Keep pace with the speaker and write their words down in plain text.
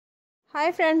Hi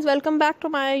friends, welcome back to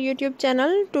my YouTube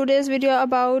channel. Today's video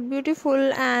about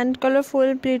beautiful and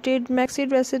colorful pleated maxi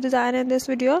dresses design. In this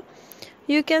video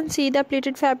you can see the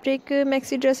pleated fabric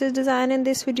maxi dresses design in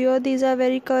this video. These are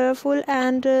very colorful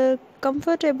and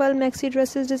comfortable maxi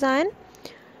dresses design.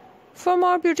 For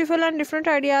more beautiful and different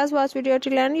ideas, watch video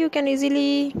till end. You can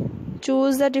easily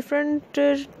choose the different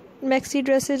maxi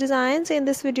dresses designs in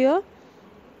this video.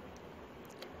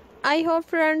 I hope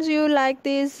friends you like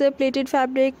these pleated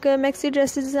fabric maxi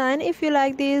dresses design. If you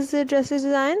like these dresses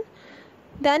design,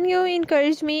 then you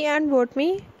encourage me and vote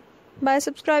me by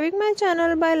subscribing my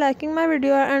channel, by liking my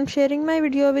video and sharing my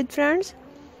video with friends.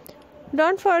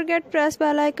 Don't forget press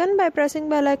bell icon. By pressing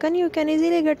bell icon you can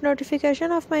easily get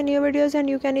notification of my new videos and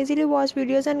you can easily watch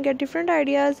videos and get different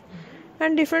ideas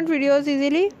and different videos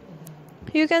easily.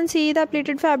 You can see the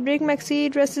pleated fabric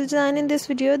maxi dresses design in this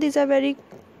video. These are very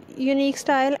unique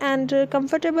style and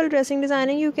comfortable dressing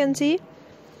designing. You can see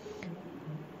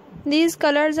these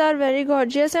colors are very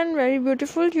gorgeous and very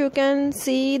beautiful. You can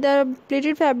see the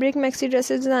pleated fabric maxi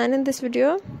dresses design in this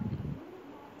video.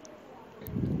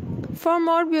 For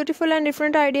more beautiful and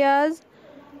different ideas,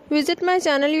 visit my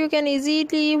channel. You can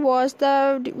easily watch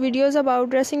the videos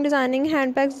about dressing designing,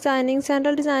 handbags designing,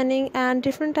 sandal designing and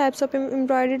different types of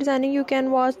embroidery designing. You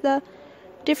can watch the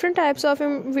different types of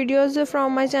videos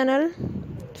from my channel.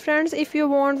 Friends, if you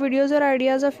want videos or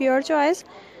ideas of your choice,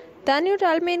 then you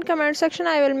tell me in comment section.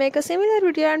 I will make a similar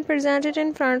video and present it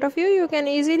in front of you. You can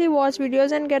easily watch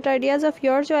videos and get ideas of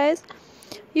your choice.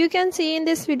 You can see in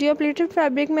this video pleated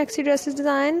fabric maxi dresses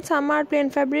design. Some are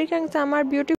plain fabric and some are beautiful.